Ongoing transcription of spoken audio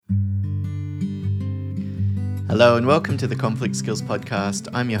Hello and welcome to the Conflict Skills Podcast.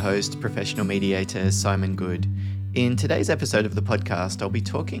 I'm your host, professional mediator Simon Good. In today's episode of the podcast, I'll be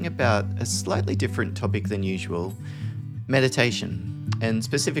talking about a slightly different topic than usual, meditation. And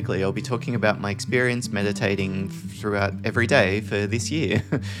specifically, I'll be talking about my experience meditating throughout every day for this year.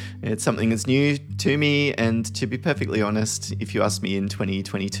 It's something that's new to me, and to be perfectly honest, if you asked me in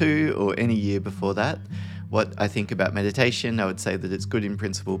 2022 or any year before that, what I think about meditation, I would say that it's good in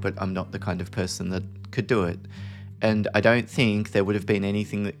principle, but I'm not the kind of person that could do it. And I don't think there would have been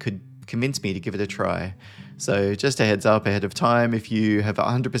anything that could convince me to give it a try. So just a heads up ahead of time, if you have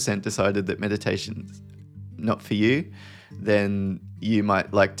 100% decided that meditation's not for you, then you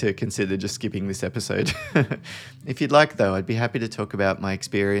might like to consider just skipping this episode. If you'd like, though, I'd be happy to talk about my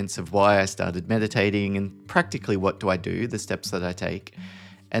experience of why I started meditating and practically what do I do, the steps that I take.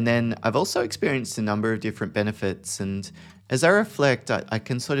 And then I've also experienced a number of different benefits, and as I reflect, I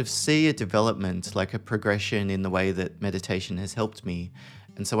can sort of see a development, like a progression in the way that meditation has helped me.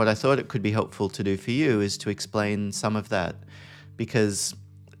 And so what I thought it could be helpful to do for you is to explain some of that, because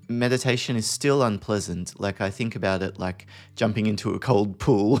meditation is still unpleasant. Like, I think about it like jumping into a cold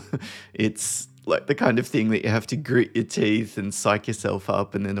pool. It's like the kind of thing that you have to grit your teeth and psych yourself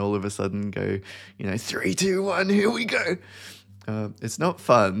up and then all of a sudden go, 3, 2, 1, here we go. It's not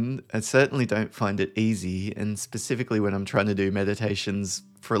fun. I certainly don't find it easy, and specifically when I'm trying to do meditations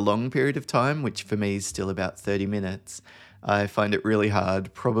for a long period of time, which for me is still about 30 minutes, I find it really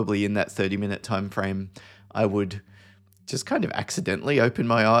hard. Probably in that 30-minute time frame, I would just kind of accidentally open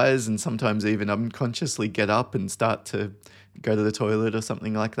my eyes and sometimes even unconsciously get up and start to go to the toilet or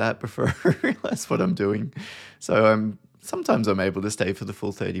something like that before I realize what I'm doing. So sometimes I'm able to stay for the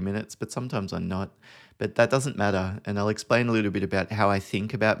full 30 minutes, but sometimes I'm not. But that doesn't matter. And I'll explain a little bit about how I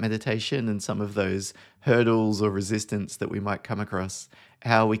think about meditation and some of those hurdles or resistance that we might come across,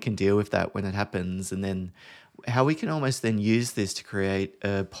 how we can deal with that when it happens, and then how we can almost then use this to create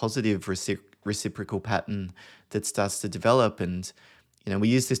a positive reciprocal pattern that starts to develop. And, we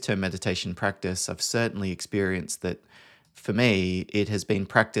use this term meditation practice. I've certainly experienced that for me, it has been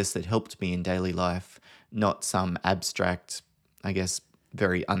practice that helped me in daily life, not some abstract,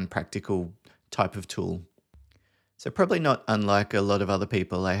 very unpractical type of tool. So probably not unlike a lot of other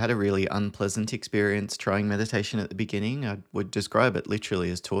people, I had a really unpleasant experience trying meditation at the beginning. I would describe it literally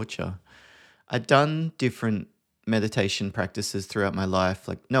as torture. I'd done different meditation practices throughout my life.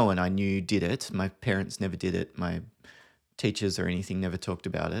 Like, no one I knew did it. My parents never did it. My teachers or anything never talked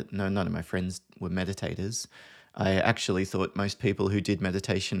about it. No, none of my friends were meditators. I actually thought most people who did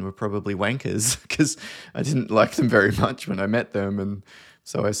meditation were probably wankers because I didn't like them very much when I met them. And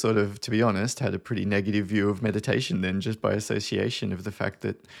so I sort of, to be honest, had a pretty negative view of meditation then, just by association of the fact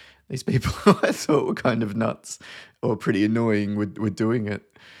that these people who I thought were kind of nuts or pretty annoying were doing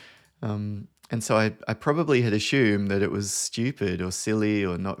it. And so I probably had assumed that it was stupid or silly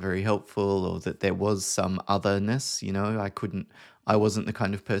or not very helpful, or that there was some otherness. I wasn't the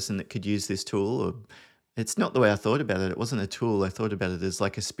kind of person that could use this tool, or it's not the way I thought about it. It wasn't a tool. I thought about it as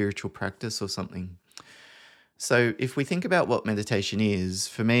like a spiritual practice or something. So if we think about what meditation is,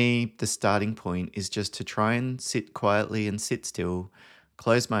 for me, the starting point is just to try and sit quietly and sit still,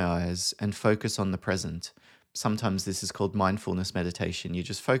 close my eyes and focus on the present. Sometimes this is called mindfulness meditation. You're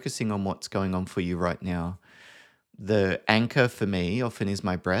just focusing on what's going on for you right now. The anchor for me often is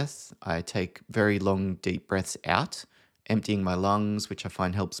my breath. I take very long, deep breaths out, emptying my lungs, which I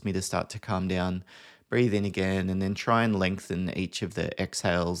find helps me to start to calm down. Breathe in again, and then try and lengthen each of the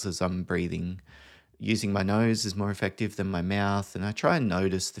exhales as I'm breathing. Using my nose is more effective than my mouth, and I try and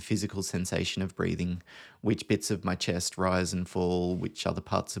notice the physical sensation of breathing, which bits of my chest rise and fall, which other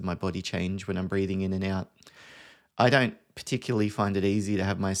parts of my body change when I'm breathing in and out. I don't particularly find it easy to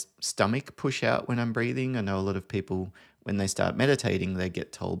have my stomach push out when I'm breathing. I know a lot of people, when they start meditating, they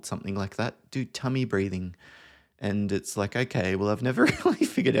get told something like that, do tummy breathing. And it's like, okay, well, I've never really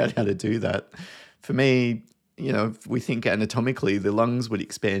figured out how to do that. For me, if we think anatomically, the lungs would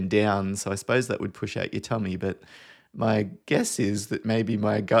expand down, so I suppose that would push out your tummy. But my guess is that maybe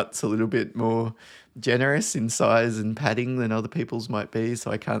my gut's a little bit more generous in size and padding than other people's might be, so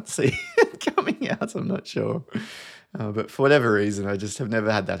I can't see it coming out. I'm not sure. But for whatever reason, I just have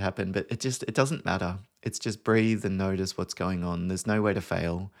never had that happen. But it doesn't matter. It's just breathe and notice what's going on. There's no way to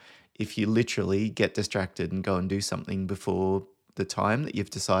fail. If you literally get distracted and go and do something before the time that you've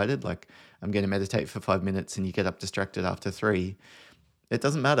decided, like I'm going to meditate for 5 minutes, and you get up distracted after 3, it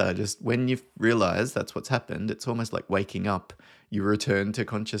doesn't matter. Just when you realize that's what's happened, it's almost like waking up. You return to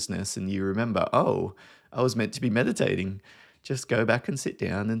consciousness and you remember, oh, I was meant to be meditating. Just go back and sit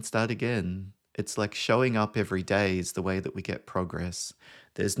down and start again. It's like showing up every day is the way that we get progress.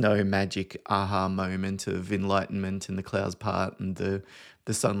 There's no magic aha moment of enlightenment and the clouds part and the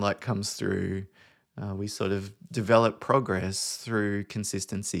sunlight comes through. We sort of develop progress through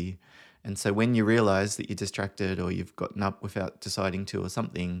consistency. And so when you realize that you're distracted or you've gotten up without deciding to or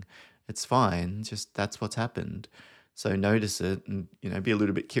something, it's fine. Just that's what's happened. So notice it and, be a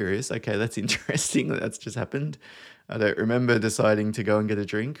little bit curious. Okay, that's interesting that that's just happened. I don't remember deciding to go and get a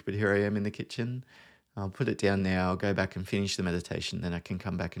drink, but here I am in the kitchen. I'll put it down now. I'll go back and finish the meditation. Then I can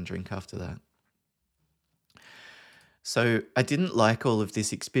come back and drink after that. So I didn't like all of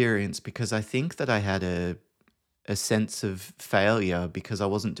this experience because I think that I had a sense of failure because I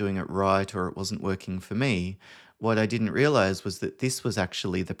wasn't doing it right or it wasn't working for me. What I didn't realize was that this was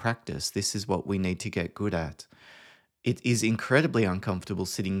actually the practice. This is what we need to get good at. It is incredibly uncomfortable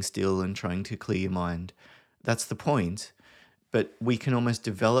sitting still and trying to clear your mind. That's the point. But we can almost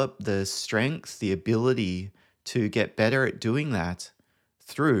develop the strength, the ability to get better at doing that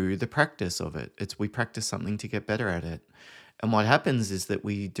through the practice of it. We practice something to get better at it. And what happens is that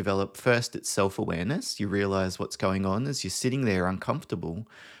we develop first it's self-awareness. You realize what's going on as you're sitting there uncomfortably.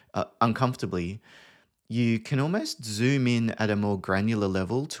 You can almost zoom in at a more granular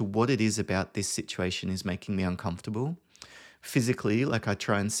level to what it is about this situation is making me uncomfortable. Physically, like I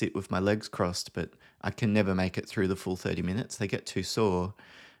try and sit with my legs crossed, but I can never make it through the full 30 minutes. They get too sore.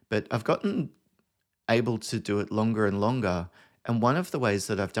 But I've gotten able to do it longer and longer. And one of the ways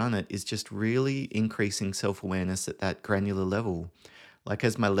that I've done it is just really increasing self-awareness at that granular level. Like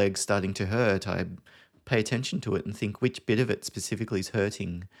as my leg's starting to hurt, I pay attention to it and think which bit of it specifically is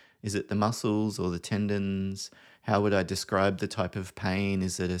hurting. Is it the muscles or the tendons? How would I describe the type of pain?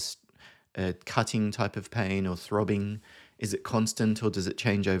 Is it a cutting type of pain or throbbing? Is it constant or does it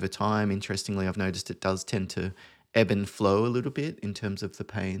change over time? Interestingly, I've noticed it does tend to ebb and flow a little bit in terms of the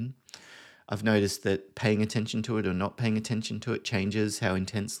pain. I've noticed that paying attention to it or not paying attention to it changes how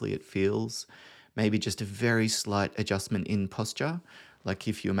intensely it feels. Maybe just a very slight adjustment in posture. Like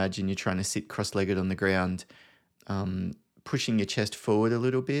if you imagine you're trying to sit cross-legged on the ground, pushing your chest forward a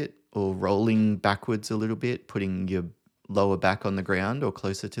little bit or rolling backwards a little bit, putting your lower back on the ground or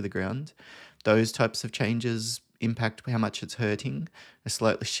closer to the ground. Those types of changes impact how much it's hurting. A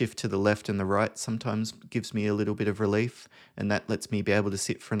slight shift to the left and the right sometimes gives me a little bit of relief, and that lets me be able to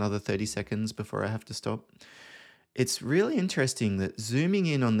sit for another 30 seconds before I have to stop. It's really interesting that zooming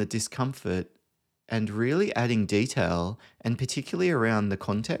in on the discomfort and really adding detail, and particularly around the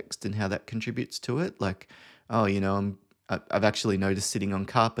context and how that contributes to it, like, I've actually noticed sitting on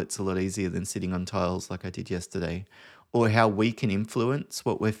carpet's a lot easier than sitting on tiles like I did yesterday. Or how we can influence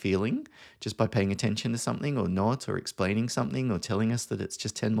what we're feeling just by paying attention to something or not, or explaining something or telling us that it's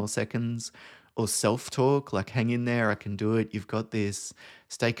just 10 more seconds. Or self-talk, like hang in there, I can do it, you've got this,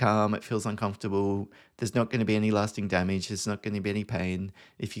 stay calm, it feels uncomfortable, there's not going to be any lasting damage, there's not going to be any pain.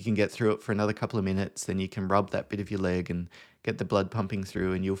 If you can get through it for another couple of minutes, then you can rub that bit of your leg and get the blood pumping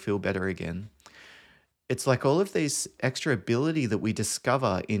through and you'll feel better again. It's like all of these extra ability that we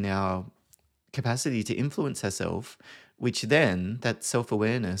discover in our capacity to influence ourselves, which then, that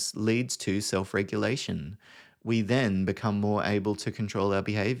self-awareness leads to self-regulation. We then become more able to control our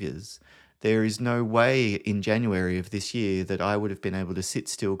behaviors. There is no way in January of this year that I would have been able to sit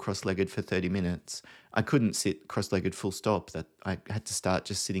still cross-legged for 30 minutes. I couldn't sit cross-legged full stop. That I had to start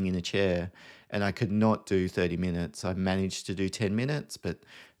just sitting in a chair, and I could not do 30 minutes. I managed to do 10 minutes, but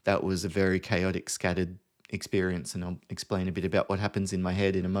that was a very chaotic, scattered experience, and I'll explain a bit about what happens in my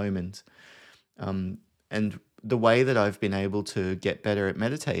head in a moment. And the way that I've been able to get better at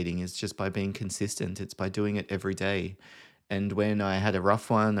meditating is just by being consistent. It's by doing it every day. And when I had a rough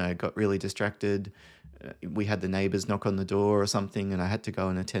one, I got really distracted. We had the neighbors knock on the door or something, and I had to go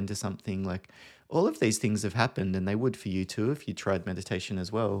and attend to something. Like all of these things have happened, and they would for you too if you tried meditation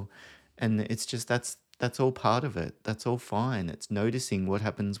as well. And it's just that's all part of it. That's all fine. It's noticing what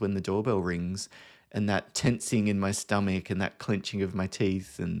happens when the doorbell rings, and that tensing in my stomach and that clenching of my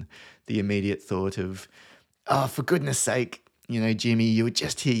teeth and the immediate thought of, oh, for goodness sake, Jimmy, you were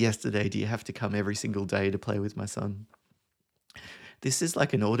just here yesterday. Do you have to come every single day to play with my son? This is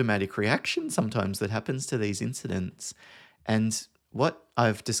like an automatic reaction sometimes that happens to these incidents. And what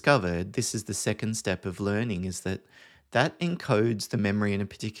I've discovered, this is the second step of learning, is that encodes the memory in a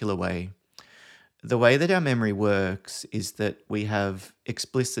particular way. The way that our memory works is that we have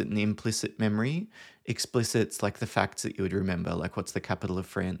explicit and implicit memory. Explicit's like the facts that you would remember, like what's the capital of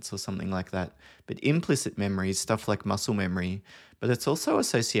France or something like that. But implicit memory is stuff like muscle memory, but it's also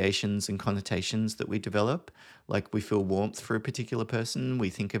associations and connotations that we develop. Like we feel warmth for a particular person,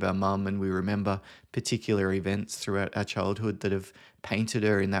 we think of our mum and we remember particular events throughout our childhood that have painted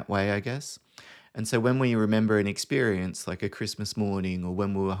her in that way, I guess. And so when we remember an experience like a Christmas morning or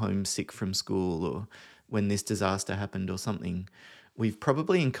when we were homesick from school or when this disaster happened or something, we've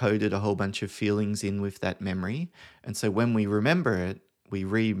probably encoded a whole bunch of feelings in with that memory. And so when we remember it, we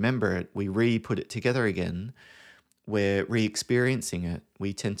remember it, we re-put it together again, we're re-experiencing it.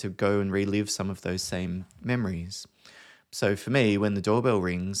 We tend to go and relive some of those same memories. So for me, when the doorbell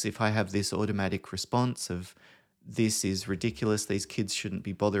rings, if I have this automatic response of, this is ridiculous, these kids shouldn't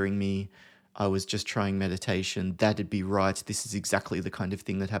be bothering me, I was just trying meditation, that'd be right. This is exactly the kind of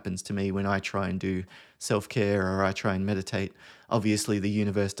thing that happens to me when I try and do self-care or I try and meditate. Obviously, the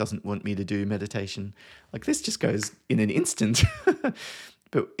universe doesn't want me to do meditation. Like this just goes in an instant.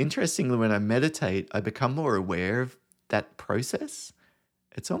 But interestingly, when I meditate, I become more aware of that process.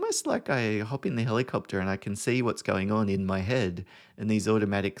 It's almost like I hop in the helicopter and I can see what's going on in my head and these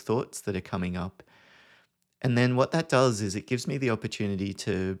automatic thoughts that are coming up. And then what that does is it gives me the opportunity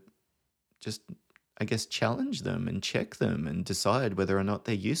to just, I guess, challenge them and check them and decide whether or not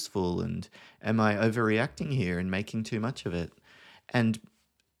they're useful and am I overreacting here and making too much of it? And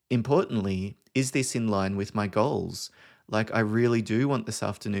importantly, is this in line with my goals? Like I really do want this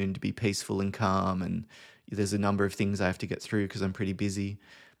afternoon to be peaceful and calm, and there's a number of things I have to get through because I'm pretty busy.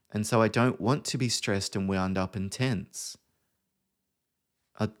 And so I don't want to be stressed and wound up and tense.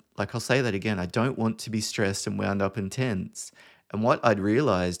 I'll say that again. I don't want to be stressed and wound up and tense. And what I'd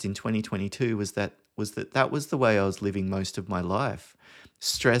realized in 2022 was that was the way I was living most of my life.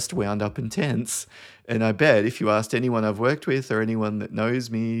 Stressed, wound up and tense. And I bet if you asked anyone I've worked with or anyone that knows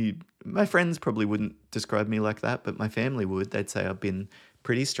me, my friends probably wouldn't describe me like that, but my family would. They'd say I've been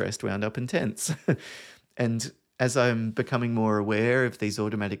pretty stressed, wound up and tense. And as I'm becoming more aware of these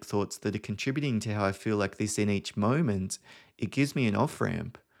automatic thoughts that are contributing to how I feel like this in each moment, it gives me an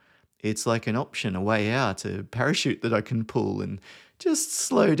off-ramp. It's like an option, a way out, a parachute that I can pull and just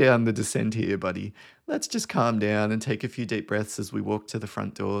slow down the descent here, buddy. Let's just calm down and take a few deep breaths as we walk to the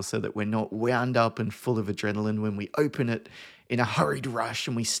front door so that we're not wound up and full of adrenaline when we open it in a hurried rush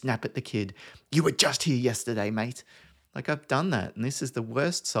and we snap at the kid. You were just here yesterday, mate. Like I've done that, and this is the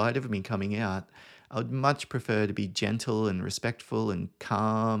worst side of me coming out. I would much prefer to be gentle and respectful and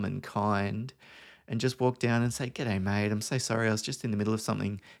calm and kind and just walk down and say, "G'day, mate. I'm so sorry. I was just in the middle of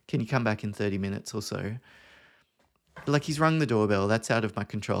something. Can you come back in 30 minutes or so?" Like he's rung the doorbell. That's out of my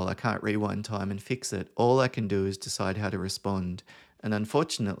control. I can't rewind time and fix it. All I can do is decide how to respond. And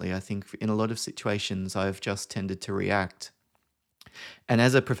unfortunately, I think in a lot of situations, I've just tended to react. And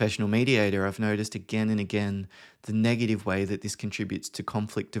as a professional mediator, I've noticed again and again the negative way that this contributes to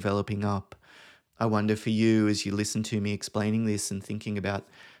conflict developing up. I wonder for you, as you listen to me explaining this and thinking about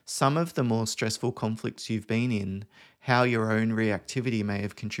some of the more stressful conflicts you've been in, how your own reactivity may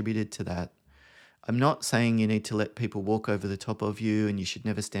have contributed to that. I'm not saying you need to let people walk over the top of you and you should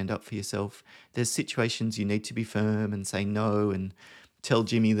never stand up for yourself. There's situations you need to be firm and say no and tell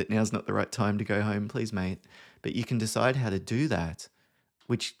Jimmy that now's not the right time to go home, please, mate. But you can decide how to do that,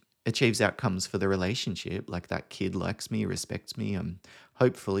 which achieves outcomes for the relationship, like that kid likes me, respects me. I'm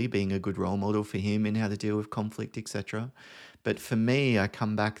hopefully being a good role model for him in how to deal with conflict, etc. But for me, I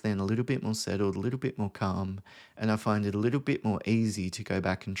come back then a little bit more settled, a little bit more calm, and I find it a little bit more easy to go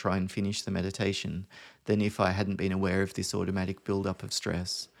back and try and finish the meditation than if I hadn't been aware of this automatic buildup of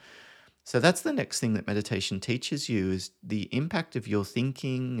stress. So that's the next thing that meditation teaches you, is the impact of your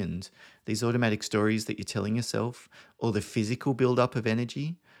thinking and these automatic stories that you're telling yourself, or the physical buildup of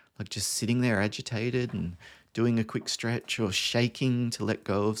energy, like just sitting there agitated and doing a quick stretch or shaking to let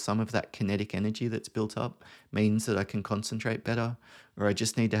go of some of that kinetic energy that's built up means that I can concentrate better, or I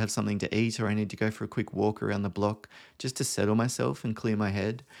just need to have something to eat, or I need to go for a quick walk around the block just to settle myself and clear my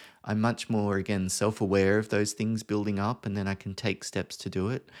head. I'm much more, again, self-aware of those things building up, and then I can take steps to do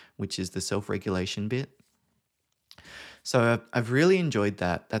it, which is the self-regulation bit. So I've really enjoyed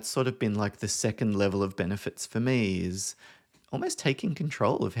that. That's sort of been like the second level of benefits for me, is almost taking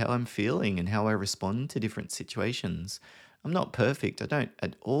control of how I'm feeling and how I respond to different situations. I'm not perfect. I don't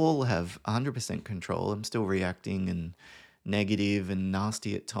at all have 100% control. I'm still reacting and negative and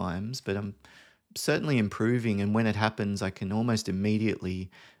nasty at times, but I'm certainly improving. And when it happens, I can almost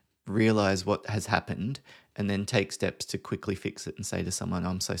immediately realize what has happened and then take steps to quickly fix it and say to someone,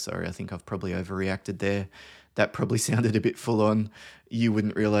 "I'm so sorry. I think I've probably overreacted there. that probably sounded a bit full on. You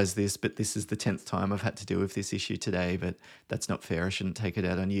wouldn't realize this, but this is the 10th time I've had to deal with this issue today, but that's not fair. I shouldn't take it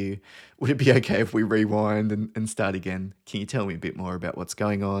out on you. Would it be okay if we rewind and start again? Can you tell me a bit more about what's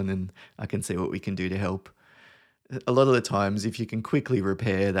going on, and I can see what we can do to help? A lot of the times, if you can quickly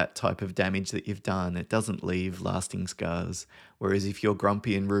repair that type of damage that you've done, it doesn't leave lasting scars. Whereas if you're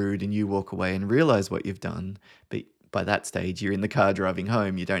grumpy and rude and you walk away and realize what you've done, but by that stage you're in the car driving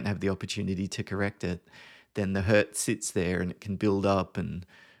home, you don't have the opportunity to correct it, then the hurt sits there and it can build up and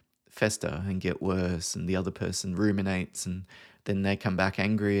fester and get worse, and the other person ruminates, and then they come back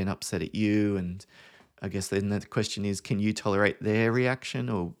angry and upset at you. And I guess then the question is, can you tolerate their reaction?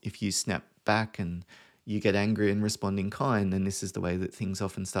 Or if you snap back and you get angry and respond in kind, then this is the way that things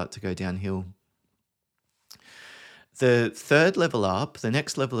often start to go downhill. The third level up, the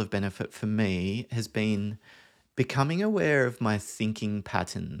next level of benefit for me, has been becoming aware of my thinking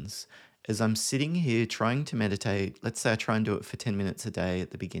patterns. As I'm sitting here trying to meditate, let's say I try and do it for 10 minutes a day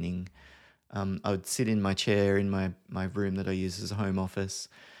at the beginning. I would sit in my chair in my room that I use as a home office,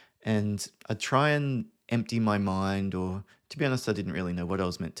 and I'd try and empty my mind, or to be honest, I didn't really know what I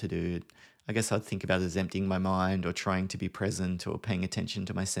was meant to do. I guess I'd think about it as emptying my mind, or trying to be present, or paying attention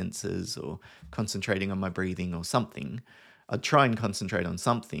to my senses, or concentrating on my breathing or something. I'd try and concentrate on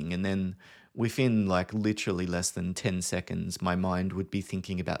something, and then within like literally less than 10 seconds, my mind would be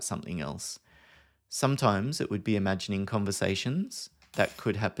thinking about something else. Sometimes it would be imagining conversations that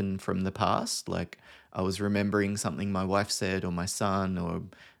could happen from the past, like I was remembering something my wife said, or my son, or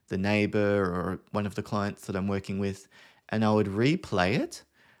the neighbor, or one of the clients that I'm working with, and I would replay it,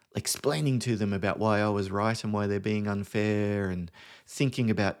 explaining to them about why I was right and why they're being unfair, and thinking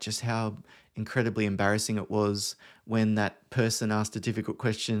about just how incredibly embarrassing it was when that person asked a difficult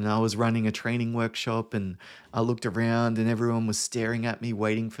question and I was running a training workshop and I looked around and everyone was staring at me,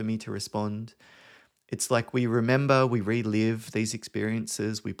 waiting for me to respond. It's like we remember, we relive these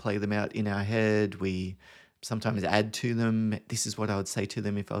experiences, we play them out in our head, we sometimes add to them. This is what I would say to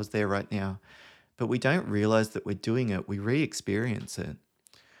them if I was there right now. But we don't realize that we're doing it, we re-experience it.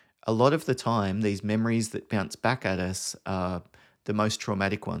 A lot of the time, these memories that bounce back at us are the most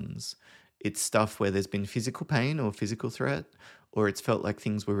traumatic ones. It's stuff where there's been physical pain or physical threat, or it's felt like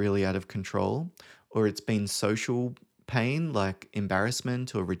things were really out of control, or it's been social pain like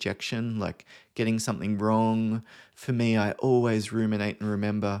embarrassment or rejection, like getting something wrong. For me, I always ruminate and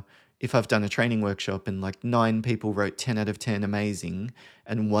remember if I've done a training workshop and like 9 people wrote 10 out of 10 amazing,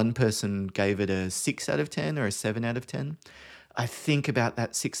 and one person gave it a 6 out of 10 or a 7 out of 10, I think about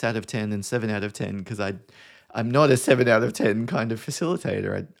that 6 out of 10 and 7 out of 10 because I'm not a 7 out of 10 kind of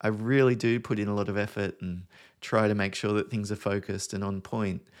facilitator. I really do put in a lot of effort and try to make sure that things are focused and on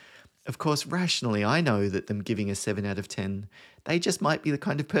point. Of course, rationally, I know that them giving a 7 out of 10, they just might be the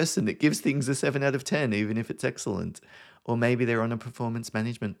kind of person that gives things a 7 out of 10, even if it's excellent. Or maybe they're on a performance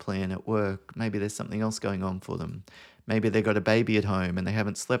management plan at work. Maybe there's something else going on for them. Maybe they've got a baby at home and they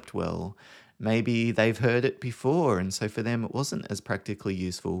haven't slept well. Maybe they've heard it before, and so for them it wasn't as practically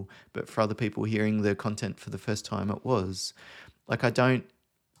useful, but for other people hearing the content for the first time, it was. Like, I don't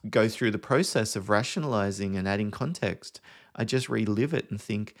go through the process of rationalizing and adding context. I just relive it and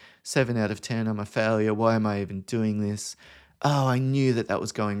think, 7 out of 10, I'm a failure. Why am I even doing this? Oh, I knew that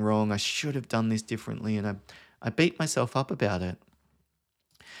was going wrong. I should have done this differently, and I beat myself up about it.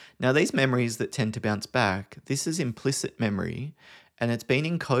 Now, these memories that tend to bounce back, this is implicit memory, and it's been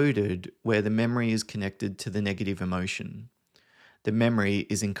encoded where the memory is connected to the negative emotion. The memory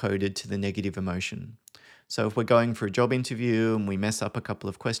is encoded to the negative emotion. So if we're going for a job interview and we mess up a couple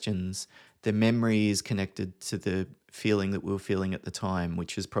of questions, the memory is connected to the feeling that we were feeling at the time,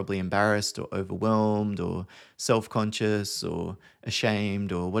 which is probably embarrassed or overwhelmed or self-conscious or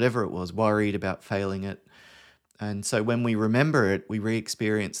ashamed or whatever it was, worried about failing it. And so when we remember it, we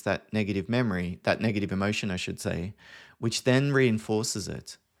re-experience that negative memory, that negative emotion, I should say, which then reinforces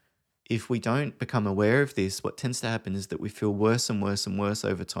it. If we don't become aware of this, what tends to happen is that we feel worse and worse and worse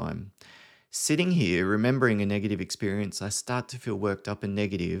over time. Sitting here, remembering a negative experience, I start to feel worked up and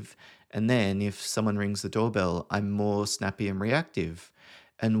negative. And then if someone rings the doorbell, I'm more snappy and reactive.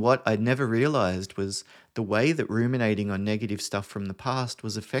 And what I'd never realized was the way that ruminating on negative stuff from the past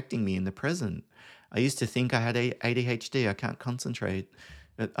was affecting me in the present. I used to think I had ADHD, I can't concentrate.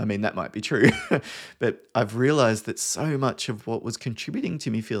 I mean, that might be true, but I've realized that so much of what was contributing to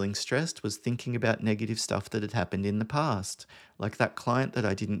me feeling stressed was thinking about negative stuff that had happened in the past, like that client that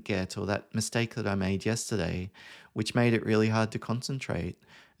I didn't get or that mistake that I made yesterday, which made it really hard to concentrate.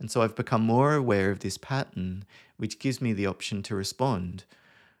 And so I've become more aware of this pattern, which gives me the option to respond.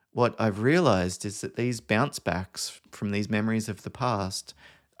 What I've realized is that these bounce backs from these memories of the past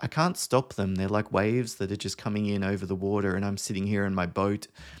I can't stop them. They're like waves that are just coming in over the water, and I'm sitting here in my boat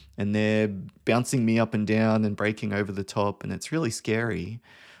and they're bouncing me up and down and breaking over the top, and it's really scary.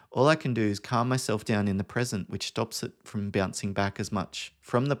 All I can do is calm myself down in the present, which stops it from bouncing back as much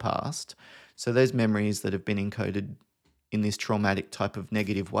from the past. So those memories that have been encoded in this traumatic type of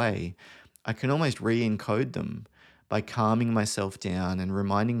negative way, I can almost re-encode them by calming myself down and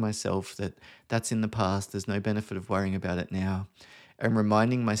reminding myself that that's in the past, there's no benefit of worrying about it now, and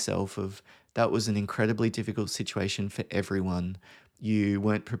reminding myself of that was an incredibly difficult situation for everyone. You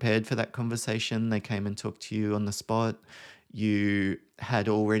weren't prepared for that conversation. They came and talked to you on the spot. You had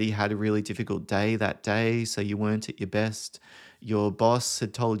already had a really difficult day that day, so you weren't at your best. Your boss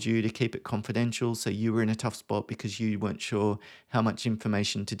had told you to keep it confidential, so you were in a tough spot because you weren't sure how much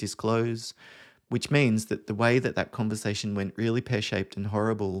information to disclose, which means that the way that that conversation went really pear-shaped and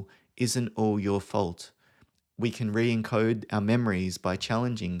horrible isn't all your fault. We can re-encode our memories by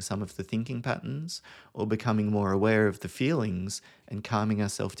challenging some of the thinking patterns or becoming more aware of the feelings and calming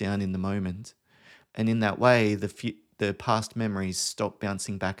ourselves down in the moment. And in that way, the past memories stop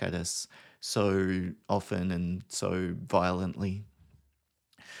bouncing back at us so often and so violently.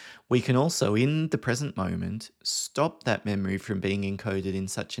 We can also, in the present moment, stop that memory from being encoded in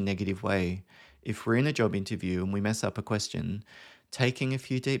such a negative way. If we're in a job interview and we mess up a question, taking a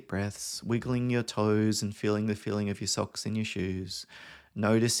few deep breaths, wiggling your toes and feeling the feeling of your socks in your shoes,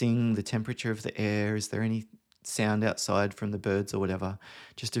 noticing the temperature of the air, is there any sound outside from the birds or whatever,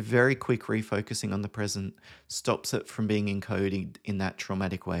 just a very quick refocusing on the present stops it from being encoded in that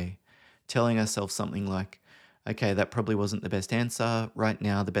traumatic way. Telling ourselves something like, okay, that probably wasn't the best answer. Right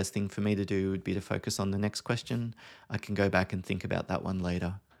now, the best thing for me to do would be to focus on the next question. I can go back and think about that one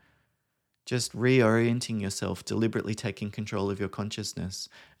later. Just reorienting yourself, deliberately taking control of your consciousness.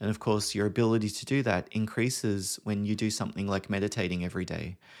 And of course, your ability to do that increases when you do something like meditating every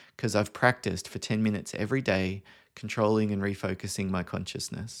day. Because I've practiced for 10 minutes every day, controlling and refocusing my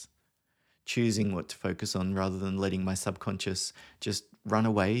consciousness, choosing what to focus on rather than letting my subconscious just run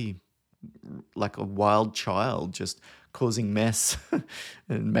away like a wild child, just causing mess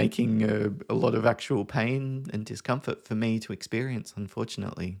and making a lot of actual pain and discomfort for me to experience,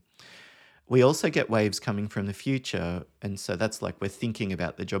 unfortunately. We also get waves coming from the future, and so that's like we're thinking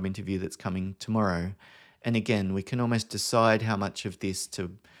about the job interview that's coming tomorrow. And again, we can almost decide how much of this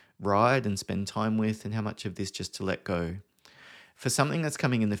to ride and spend time with and how much of this just to let go. For something that's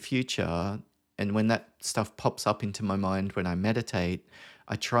coming in the future, and when that stuff pops up into my mind when I meditate,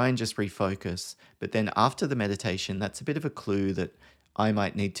 I try and just refocus. But then after the meditation, that's a bit of a clue that I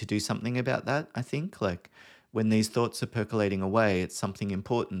might need to do something about that, I think. Like, when these thoughts are percolating away, it's something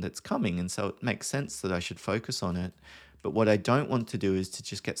important that's coming, and so it makes sense that I should focus on it. But what I don't want to do is to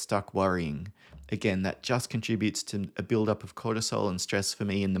just get stuck worrying. Again, that just contributes to a buildup of cortisol and stress for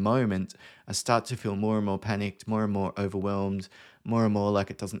me in the moment. I start to feel more and more panicked, more and more overwhelmed, more and more like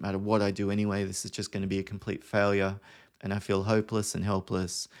it doesn't matter what I do anyway, this is just going to be a complete failure. And I feel hopeless and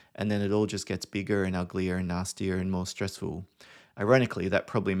helpless, and then it all just gets bigger and uglier and nastier and more stressful. Ironically, that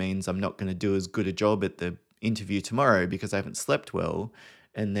probably means I'm not going to do as good a job at the interview tomorrow because I haven't slept well,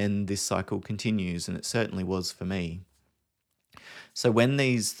 and then this cycle continues, and it certainly was for me. So when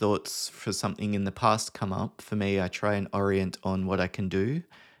these thoughts for something in the past come up, for me, I try and orient on what I can do,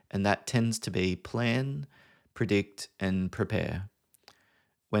 and that tends to be plan, predict, and prepare.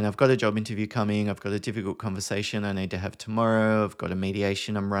 When I've got a job interview coming, I've got a difficult conversation I need to have tomorrow, I've got a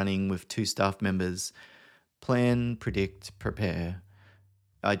mediation I'm running with 2 staff members, plan, predict, prepare.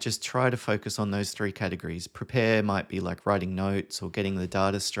 I just try to focus on those 3 categories. Prepare might be like writing notes or getting the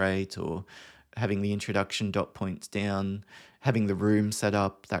data straight or having the introduction dot points down, having the room set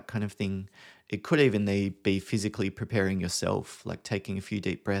up, that kind of thing. It could even be physically preparing yourself, like taking a few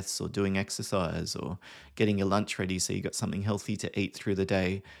deep breaths or doing exercise or getting your lunch ready so you got something healthy to eat through the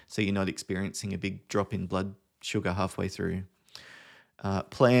day so you're not experiencing a big drop in blood sugar halfway through.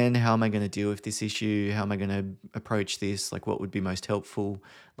 Plan, how am I going to deal with this issue? How am I going to approach this? Like, what would be most helpful?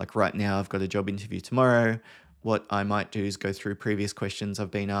 Like right now, I've got a job interview tomorrow. What I might do is go through previous questions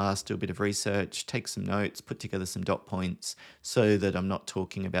I've been asked, do a bit of research, take some notes, put together some dot points so that I'm not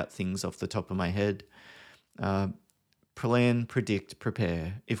talking about things off the top of my head. Plan, predict,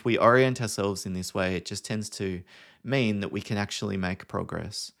 prepare. If we orient ourselves in this way, it just tends to mean that we can actually make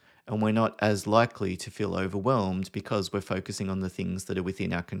progress. And we're not as likely to feel overwhelmed because we're focusing on the things that are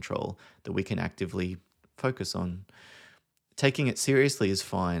within our control, that we can actively focus on. Taking it seriously is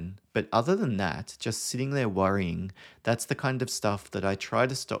fine, but other than that, just sitting there worrying, that's the kind of stuff that I try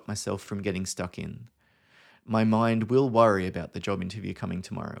to stop myself from getting stuck in. My mind will worry about the job interview coming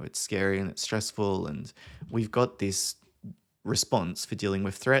tomorrow. It's scary and it's stressful, and we've got this response for dealing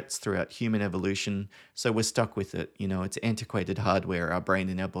with threats throughout human evolution. So we're stuck with it. It's antiquated hardware, our brain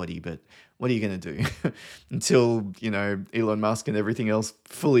and our body, but what are you going to do? Until, Elon Musk and everything else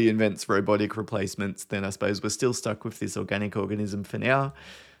fully invents robotic replacements, then I suppose we're still stuck with this organic organism for now.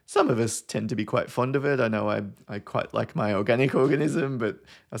 Some of us tend to be quite fond of it. I know I quite like my organic organism, but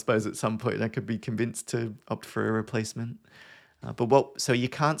I suppose at some point I could be convinced to opt for a replacement. So you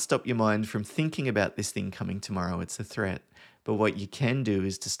can't stop your mind from thinking about this thing coming tomorrow. It's a threat. But what you can do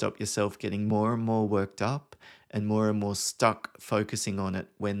is to stop yourself getting more and more worked up and more stuck focusing on it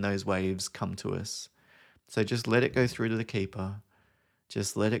when those waves come to us. So just let it go through to the keeper.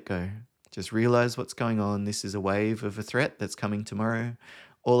 Just let it go. Just realize what's going on. This is a wave of a threat that's coming tomorrow.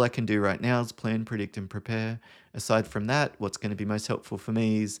 All I can do right now is plan, predict, and prepare. Aside from that, what's going to be most helpful for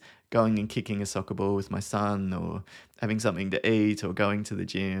me is going and kicking a soccer ball with my son, or having something to eat, or going to the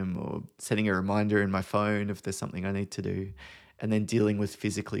gym, or setting a reminder in my phone if there's something I need to do. And then dealing with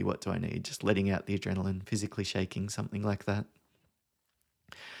physically, what do I need? Just letting out the adrenaline, physically shaking, something like that.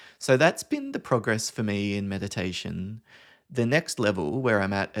 So that's been the progress for me in meditation. The next level where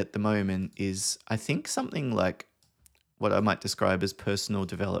I'm at the moment is, I think, something like what I might describe as personal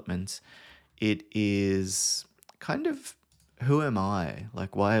development. It is kind of, who am I?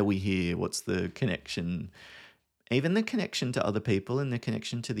 Like, why are we here? What's the connection? Even the connection to other people and the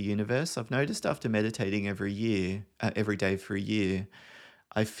connection to the universe. I've noticed after meditating every day for a year,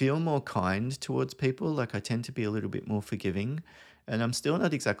 I feel more kind towards people. Like, I tend to be a little bit more forgiving, and I'm still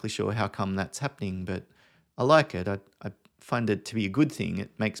not exactly sure how come that's happening, but I like it. I find it to be a good thing. It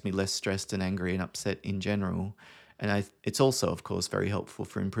makes me less stressed and angry and upset in general. And it's also, of course, very helpful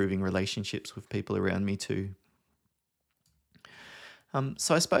for improving relationships with people around me too.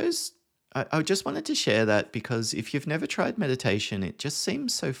 So I suppose I just wanted to share that, because if you've never tried meditation, it just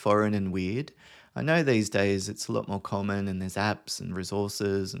seems so foreign and weird. I know these days it's a lot more common, and there's apps and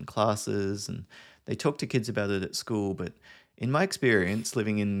resources and classes, and they talk to kids about it at school. But in my experience,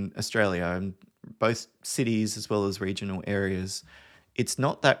 living in Australia, in both cities as well as regional areas, it's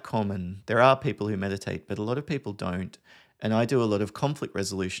not that common. There are people who meditate, but a lot of people don't. And I do a lot of conflict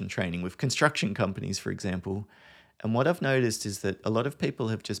resolution training with construction companies, for example. And what I've noticed is that a lot of people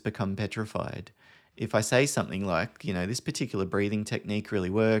have just become petrified. If I say something like, this particular breathing technique really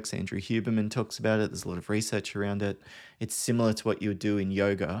works, Andrew Huberman talks about it, there's a lot of research around it, it's similar to what you would do in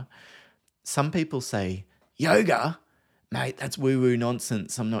yoga. Some people say, yoga? Mate, that's woo-woo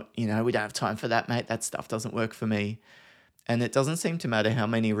nonsense. I'm not, we don't have time for that, mate. That stuff doesn't work for me. And it doesn't seem to matter how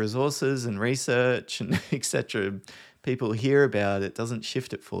many resources and research and etc. people hear about, it doesn't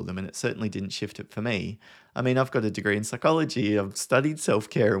shift it for them. And it certainly didn't shift it for me. I mean, I've got a degree in psychology, I've studied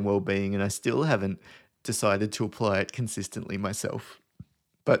self-care and well-being, and I still haven't decided to apply it consistently myself.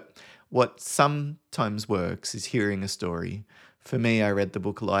 But what sometimes works is hearing a story. For me, I read the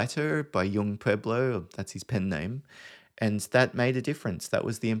book Lighter by Jung Pueblo, that's his pen name, and that made a difference. That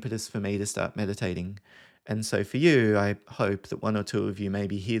was the impetus for me to start meditating. And so for you, I hope that one or two of you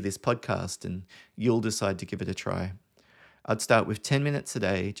maybe hear this podcast and you'll decide to give it a try. I'd start with 10 minutes a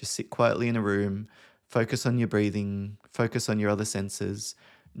day, just sit quietly in a room, focus on your breathing, focus on your other senses,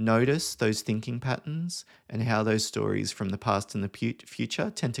 notice those thinking patterns and how those stories from the past and the future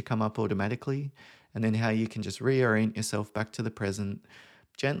tend to come up automatically, and then how you can just reorient yourself back to the present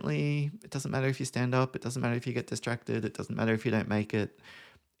gently. It doesn't matter if you stand up, it doesn't matter if you get distracted, it doesn't matter if you don't make it.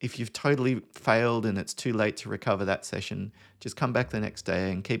 If you've totally failed and it's too late to recover that session, just come back the next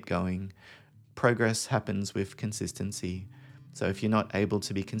day and keep going. Progress happens with consistency. So if you're not able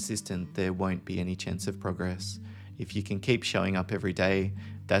to be consistent, there won't be any chance of progress. If you can keep showing up every day,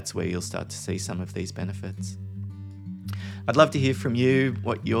 that's where you'll start to see some of these benefits. I'd love to hear from you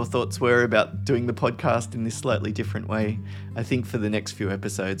what your thoughts were about doing the podcast in this slightly different way. I think for the next few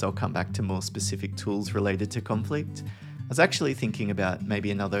episodes, I'll come back to more specific tools related to conflict. I was actually thinking about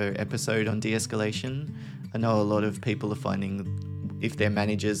maybe another episode on de-escalation. I know a lot of people are finding, if they're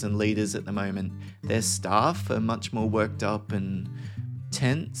managers and leaders at the moment, their staff are much more worked up and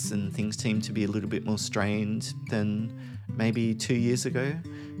tense, and things seem to be a little bit more strained than maybe 2 years ago.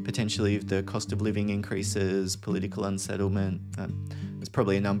 Potentially if the cost of living increases, political unsettlement, there's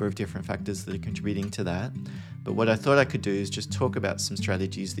probably a number of different factors that are contributing to that. But what I thought I could do is just talk about some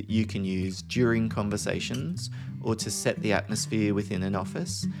strategies that you can use during conversations or to set the atmosphere within an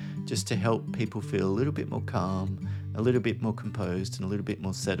office, just to help people feel a little bit more calm, a little bit more composed, and a little bit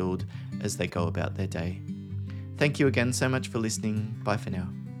more settled as they go about their day. Thank you again so much for listening. Bye for now.